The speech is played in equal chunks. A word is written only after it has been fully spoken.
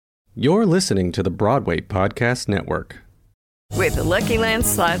You're listening to the Broadway Podcast Network. With the Lucky Land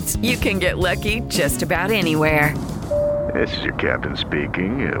Slots, you can get lucky just about anywhere. This is your captain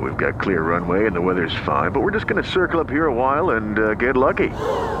speaking. We've got clear runway and the weather's fine, but we're just going to circle up here a while and get lucky.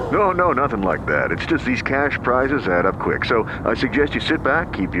 No, nothing like that. It's just these cash prizes add up quick. So I suggest you sit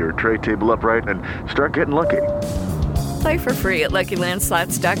back, keep your tray table upright, and start getting lucky. Play for free at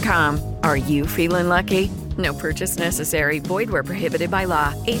LuckyLandSlots.com. Are you feeling lucky? No purchase necessary. Void where prohibited by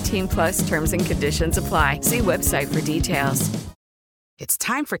law. 18+ terms and conditions apply. See website for details. It's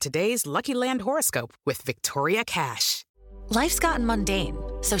time for today's Lucky Land horoscope with Victoria Cash. Life's gotten mundane,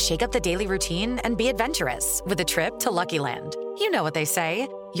 so shake up the daily routine and be adventurous with a trip to Lucky Land. You know what they say,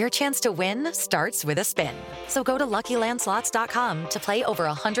 your chance to win starts with a spin. So go to LuckyLandSlots.com to play over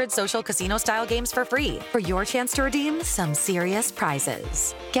 100 social casino-style games for free for your chance to redeem some serious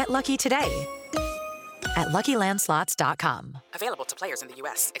prizes. Get lucky today at LuckyLandSlots.com. Available to players in the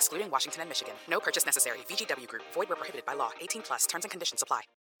U.S., excluding Washington and Michigan. No purchase necessary. VGW Group. Void where prohibited by law. 18+. Terms and conditions apply.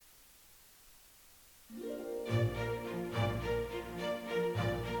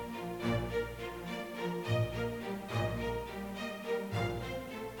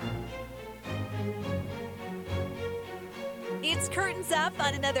 It's curtains up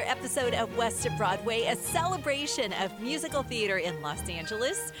on another episode of West of Broadway, a celebration of musical theater in Los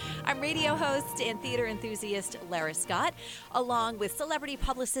Angeles. I'm radio host and theater enthusiast Lara Scott, along with celebrity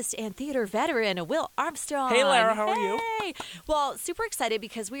publicist and theater veteran Will Armstrong. Hey, Lara, how are you? Hey! Well, super excited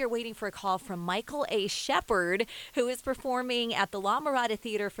because we are waiting for a call from Michael A. Shepard, who is performing at the La Mirada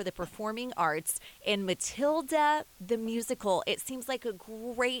Theater for the Performing Arts in Matilda the Musical. It seems like a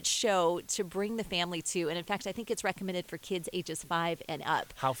great show to bring the family to, and in fact, I think it's recommended for kids ages 5 and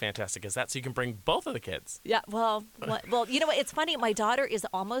up. How fantastic is that? So you can bring both of the kids. Yeah, well, you know what? It's funny. My daughter is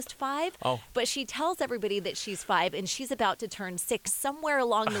almost 5, but she tells everybody that she's 5, and she's about to turn 6 somewhere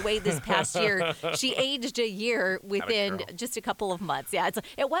along the way this past year. She aged a year within just a couple of months. Yeah.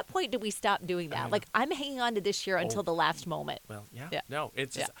 At what point do we stop doing that? Like, I'm hanging on to this year until the last moment. Well, yeah. No,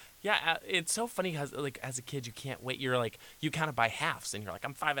 it's just... Yeah, it's so funny because, like, as a kid, you can't wait. You're like, you kind of buy halves, and you're like,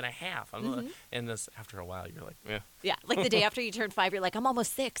 I'm 5.5. And this, after a while, you're like, yeah. Yeah, like the day after you turn 5, you're like, I'm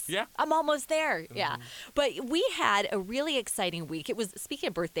almost 6. Yeah. I'm almost there. Yeah. But we had a really exciting week. It was, speaking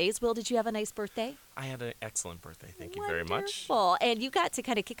of birthdays, Will, did you have a nice birthday? I had an excellent birthday. Thank you very much. Wonderful. And you got to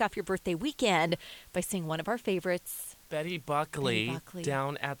kind of kick off your birthday weekend by seeing one of our favorites. Betty Buckley,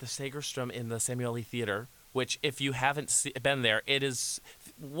 down at the Segerstrom in the Samueli Theater, which, if you haven't been there, it is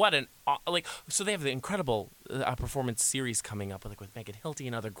so they have the incredible performance series coming up with Megan Hilty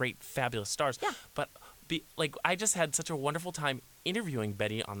and other great, fabulous stars. Yeah. But I just had such a wonderful time interviewing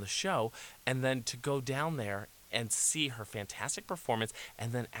Betty on the show, and then to go down there and see her fantastic performance,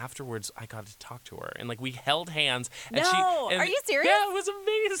 and then afterwards I got to talk to her, and we held hands. And are you serious? Yeah, it was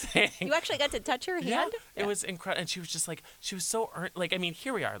amazing. You actually got to touch her hand? Yeah, it was incredible, and she was just she was so earned.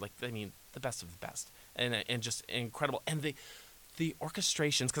 Here we are, the best of the best, and just incredible, and the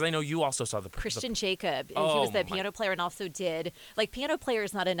orchestrations, because I know you also saw the Christian Jacob. He was the piano player and also did, piano player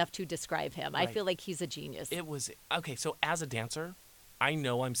is not enough to describe him. Right. I feel like he's a genius. It was, okay, so as a dancer, I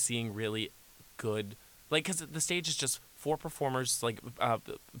know I'm seeing really good, because the stage is just 4 performers,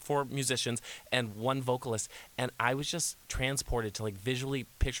 4 musicians and 1 vocalist, and I was just transported to visually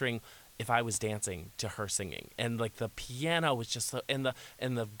picturing if I was dancing to her singing, and the piano was just and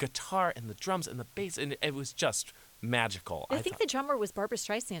the guitar and the drums and the bass, and it was just magical. I think the drummer was Barbra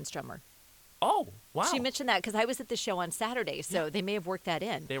Streisand's drummer. Oh, wow. She mentioned that because I was at the show on Saturday, so they may have worked that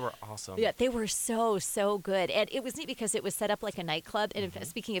in. They were awesome. Yeah, they were so, so good. And it was neat because it was set up like a nightclub. And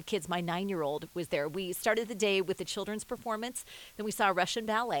speaking of kids, my 9-year-old was there. We started the day with a children's performance. Then we saw a Russian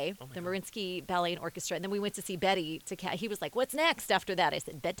ballet, the Mariinsky Ballet and Orchestra. And then we went to see Betty. He was like, what's next after that? I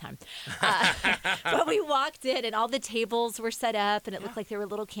said, bedtime. But we walked in, and all the tables were set up, and it looked like there were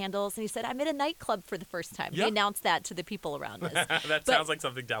little candles. And he said, I'm in a nightclub for the first time. He announced that to the people around us. That sounds like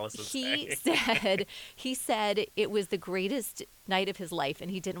something Dallas would say. He said it was the greatest night of his life, and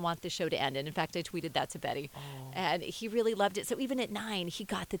he didn't want the show to end. And in fact, I tweeted that to Betty. And he really loved it. So even at 9, he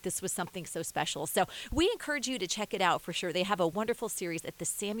got that this was something so special. So we encourage you to check it out for sure. They have a wonderful series at the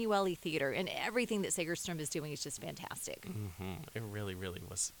Samueli Theater, and everything that Segerstrom is doing is just fantastic. It really, really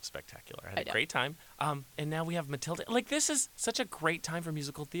was spectacular. I had a great time. And now we have Matilda. This is such a great time for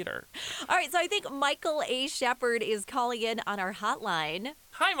musical theater. All right, so I think Michael A. Shepard is calling in on our hotline.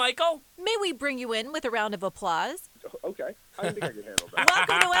 Hi, Michael. May we bring you in with a round of applause? Okay. I think I can handle that.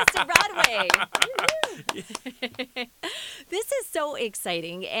 Welcome to West of Broadway. This is so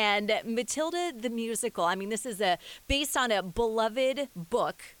exciting. And Matilda the Musical, I mean, this is based on a beloved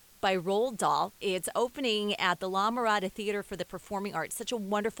book by Roald Dahl. It's opening at the La Mirada Theater for the Performing Arts. Such a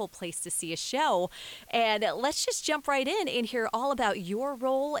wonderful place to see a show. And let's just jump right in and hear all about your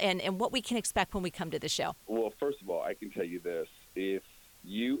role and what we can expect when we come to the show. Well, first of all, I can tell you this. If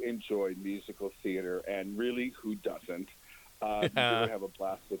you enjoy musical theater, and really, who doesn't, you're going to have a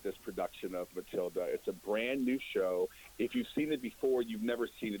blast with this production of Matilda. It's a brand new show. If you've seen it before, you've never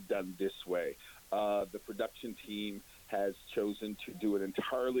seen it done this way. The production team has chosen to do an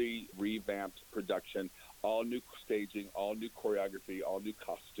entirely revamped production, all new staging, all new choreography, all new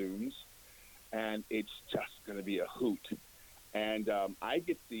costumes, and it's just going to be a hoot. And I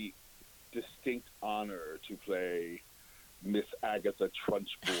get the distinct honor to play Miss Agatha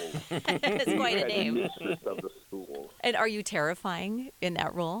Trunchbull. That's quite a name. Mistress of the school. And are you terrifying in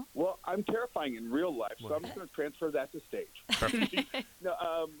that role? Well, I'm terrifying in real life, so I'm just going to transfer that to stage.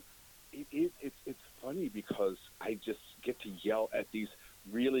 No, it's funny because I just get to yell at these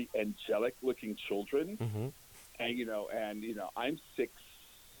really angelic-looking children, and I'm 6'6",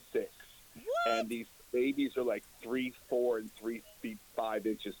 and these babies are like 3'4" and 3 feet 5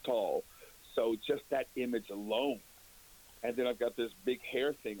 inches tall. So just that image alone, and then I've got this big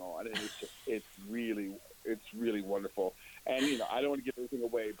hair thing on, and it's really wonderful. And I don't want to give anything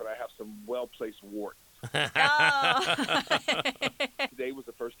away, but I have some well-placed warts. Oh. Today was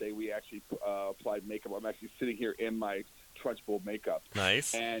the first day we actually applied makeup. I'm actually sitting here in my Trunchbull makeup.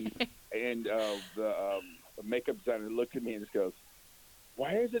 Nice. And the makeup designer looked at me and just goes,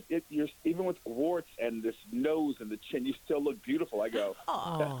 "Why is it you're even with warts and this nose and the chin, you still look beautiful?" I go,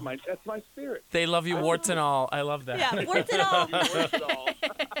 "That's my spirit." They love you, warts and all. I love that. Yeah, warts and all. Warts and all.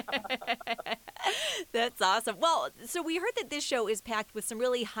 That's awesome. Well, so we heard that this show is packed with some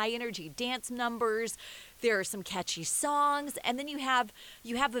really high-energy dance numbers. There are some catchy songs, and then you have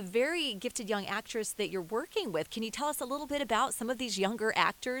a very gifted young actress that you're working with. Can you tell us a little bit about some of these younger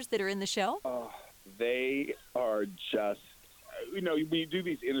actors that are in the show? They are just, when you do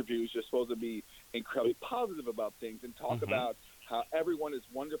these interviews, you're supposed to be incredibly positive about things and talk about how everyone is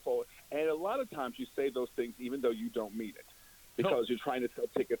wonderful. And a lot of times you say those things even though you don't mean it because you're trying to sell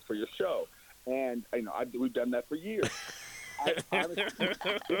tickets for your show. And we've done that for years.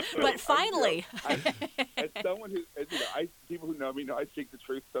 But finally, as someone who, people who know me know I speak the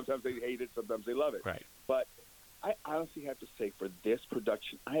truth. Sometimes they hate it, sometimes they love it. Right. But I honestly have to say, for this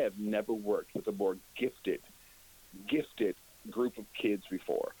production, I have never worked with a more gifted group of kids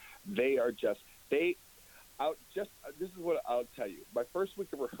before. They are this is what I'll tell you. My first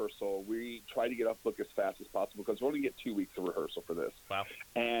week of rehearsal, we try to get off book as fast as possible because we only get 2 weeks of rehearsal for this. Wow.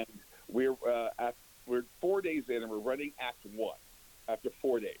 And we're 4 days in, and we're running Act 1 after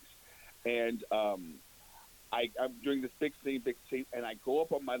 4 days. And I'm doing this big scene, and I go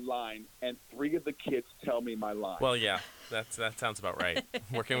up on my line, and 3 of the kids tell me my line. Well, yeah, that sounds about right.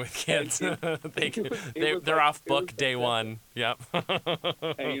 Working with kids, they're off book day one. Yep. And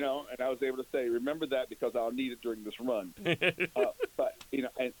and I was able to say, remember that because I'll need it during this run.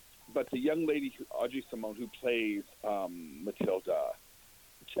 But the young lady, Audrey Simone, who plays Matilda,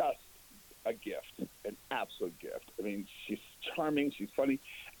 just a gift, an absolute gift. I mean, she's charming, she's funny,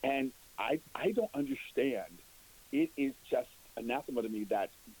 and I don't understand. It is just anathema to me that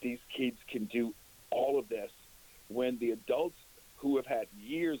these kids can do all of this when the adults who have had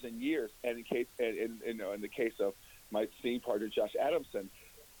years and years, and in the case of my scene partner Josh Adamson,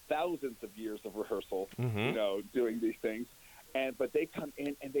 thousands of years of rehearsal, doing these things. But they come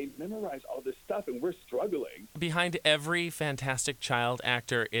in and they memorize all this stuff, and we're struggling. Behind every fantastic child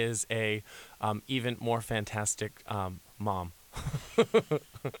actor is a even more fantastic mom.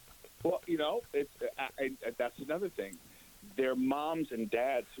 Well, that's another thing. They're moms and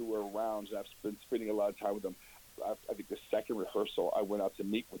dads who are around, and I've been spending a lot of time with them. I think the second rehearsal, I went out to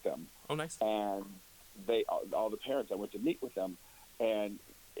meet with them. Oh, nice. And all the parents, I went to meet with them. And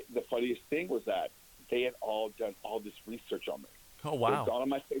the funniest thing was that they had all done all this research on me. Oh, wow. They'd gone on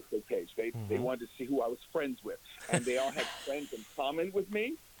my Facebook page. They wanted to see who I was friends with. And they all had friends in common with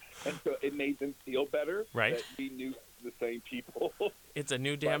me. And so it made them feel better that we knew the same people. It's a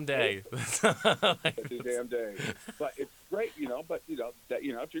new damn day. It's a new damn day. But it's great, But if you're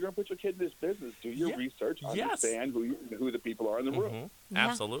going to put your kid in this business, do your research, understand who the people are in the room. Yeah.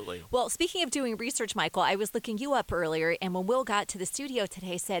 Absolutely. Well, speaking of doing research, Michael, I was looking you up earlier, and when Will got to the studio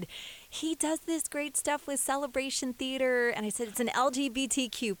today, said he does this great stuff with Celebration Theater, and I said it's an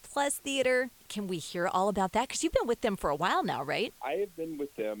LGBTQ plus theater. Can we hear all about that? Because you've been with them for a while now, right? I have been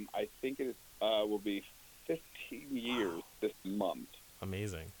with them. I think it will be 15 years this month.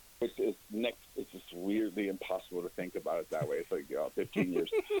 Amazing. Which is it's just weirdly impossible to think about it that way. It's like 15 years.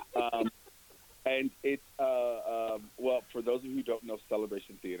 And it's for for those of you who don't know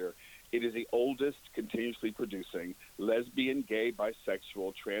Celebration Theater, it is the oldest continuously producing lesbian, gay,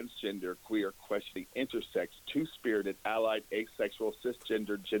 bisexual, transgender, queer, questioning, intersex, two-spirited, allied, asexual,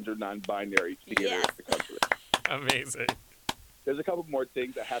 cisgender, gender non-binary theater in the country. Amazing. There's a couple more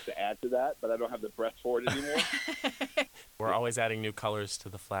things I have to add to that, but I don't have the breath for it anymore. We're always adding new colors to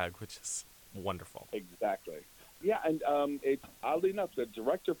the flag, which is wonderful. Exactly. Yeah, and oddly enough, the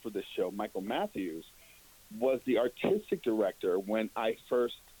director for this show, Michael Matthews, was the artistic director when I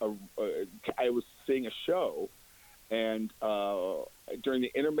first I was seeing a show, and during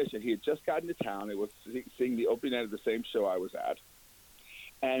the intermission, he had just gotten to town. It was seeing the opening night of the same show I was at.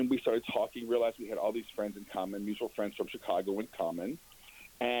 And we started talking, realized we had all these friends in common, mutual friends from Chicago in common.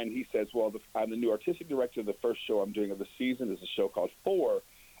 And he says, well, I'm the new artistic director of the first show I'm doing of the season. There's a show called 4,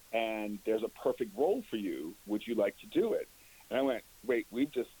 and there's a perfect role for you. Would you like to do it? And I went, wait,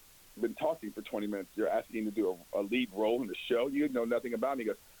 we've just been talking for 20 minutes. You're asking to do a lead role in the show? You know nothing about me. He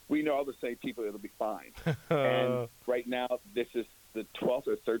goes, we know all the same people. It'll be fine. And right now, this is the 12th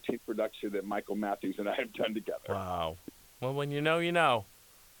or 13th production that Michael Matthews and I have done together. Wow. Well, when you know, you know.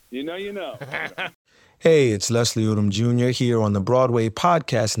 You know. Hey, it's Leslie Odom Jr. here on the Broadway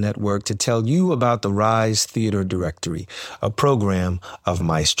Podcast Network to tell you about the Rise Theater Directory, a program of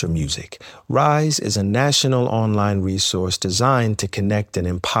Maestro Music. Rise is a national online resource designed to connect and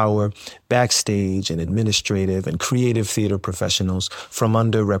empower backstage and administrative and creative theater professionals from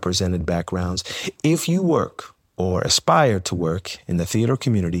underrepresented backgrounds. If you work or aspire to work in the theater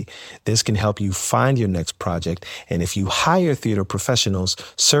community, this can help you find your next project. And if you hire theater professionals,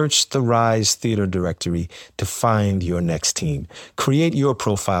 search the Rise Theater Directory to find your next team. Create your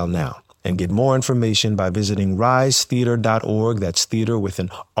profile now and get more information by visiting risetheater.org. That's theater with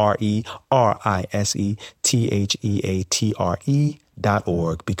an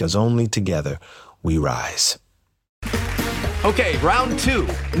RISETHEATRE.org, because only together we rise. Okay, round 2.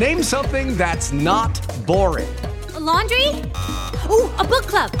 Name something that's not boring. A laundry? Ooh, a book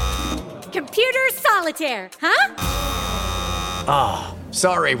club. Computer solitaire, huh? Ah,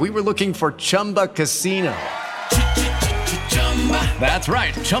 sorry, we were looking for Chumba Casino. That's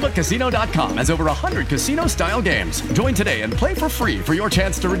right, ChumbaCasino.com has over 100 casino-style games. Join today and play for free for your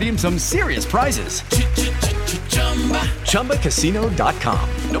chance to redeem some serious prizes. ChumbaCasino.com.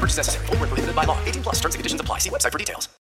 No purchase necessary. Void where prohibited by law. 18+ terms and conditions apply. See website for details.